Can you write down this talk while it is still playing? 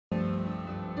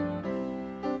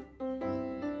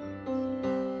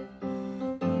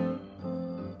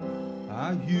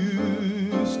I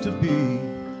used to be.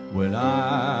 When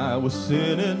I was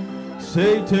sinning,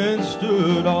 Satan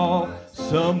stood off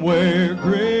somewhere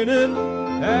grinning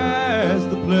as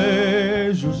the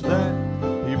pleasures that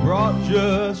he brought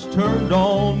just turned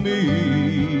on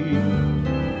me.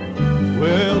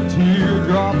 Well,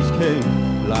 teardrops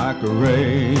came like a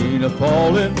rain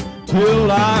a-falling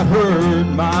till I heard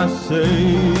my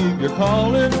Savior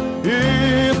calling.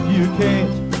 If you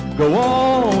can't go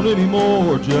on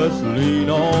anymore, just lean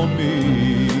on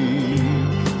me.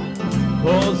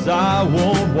 'Cause I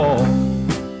won't walk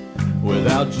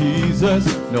without Jesus.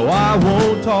 No, I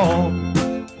won't talk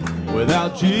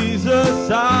without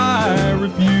Jesus. I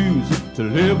refuse to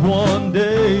live one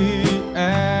day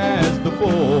as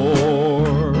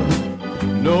before.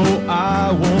 No,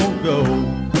 I won't go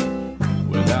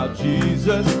without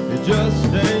Jesus. It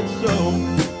just ain't so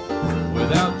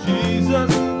without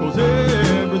Jesus. 'Cause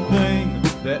everything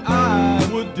that I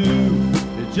would do,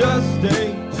 it just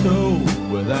ain't so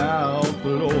without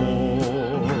the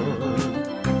Lord.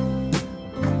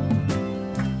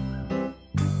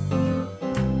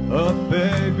 A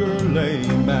beggar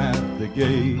lame at the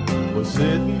gate was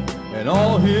sitting, and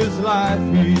all his life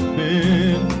he'd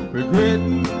been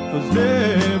regretting, 'cause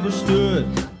never stood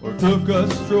or took a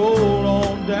stroll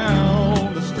on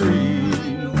down the street.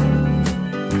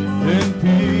 Then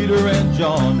Peter and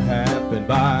John happened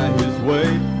by his way.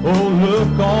 Oh,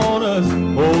 look on us,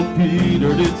 old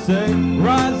Peter did say,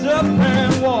 rise up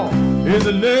and walk in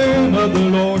the name of the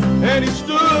Lord. And he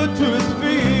stood to his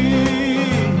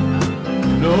feet.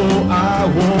 No, I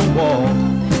won't walk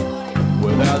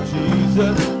without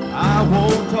Jesus. I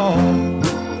won't talk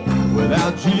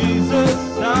without Jesus.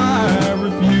 I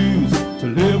refuse to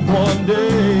live one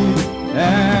day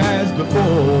as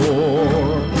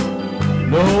before.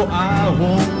 No, I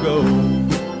won't go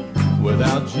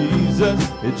without Jesus.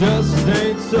 It just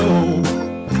ain't so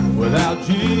without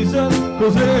Jesus.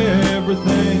 'Cause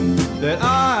everything that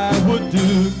I would do,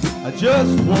 I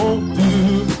just won't do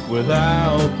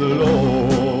without the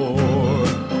Lord.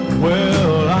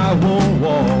 Well, I won't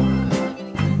walk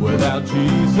without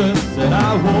Jesus, and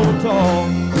I won't talk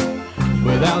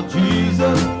without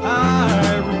Jesus. I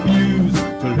refuse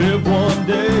to live one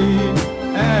day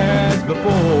as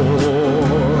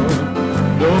before.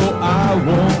 No, I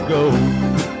won't go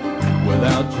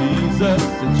without Jesus.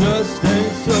 It just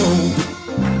ain't so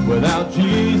without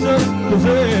Jesus. 'Cause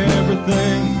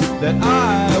everything that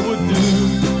I would do,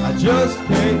 I just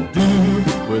can't do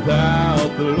without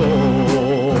the Lord.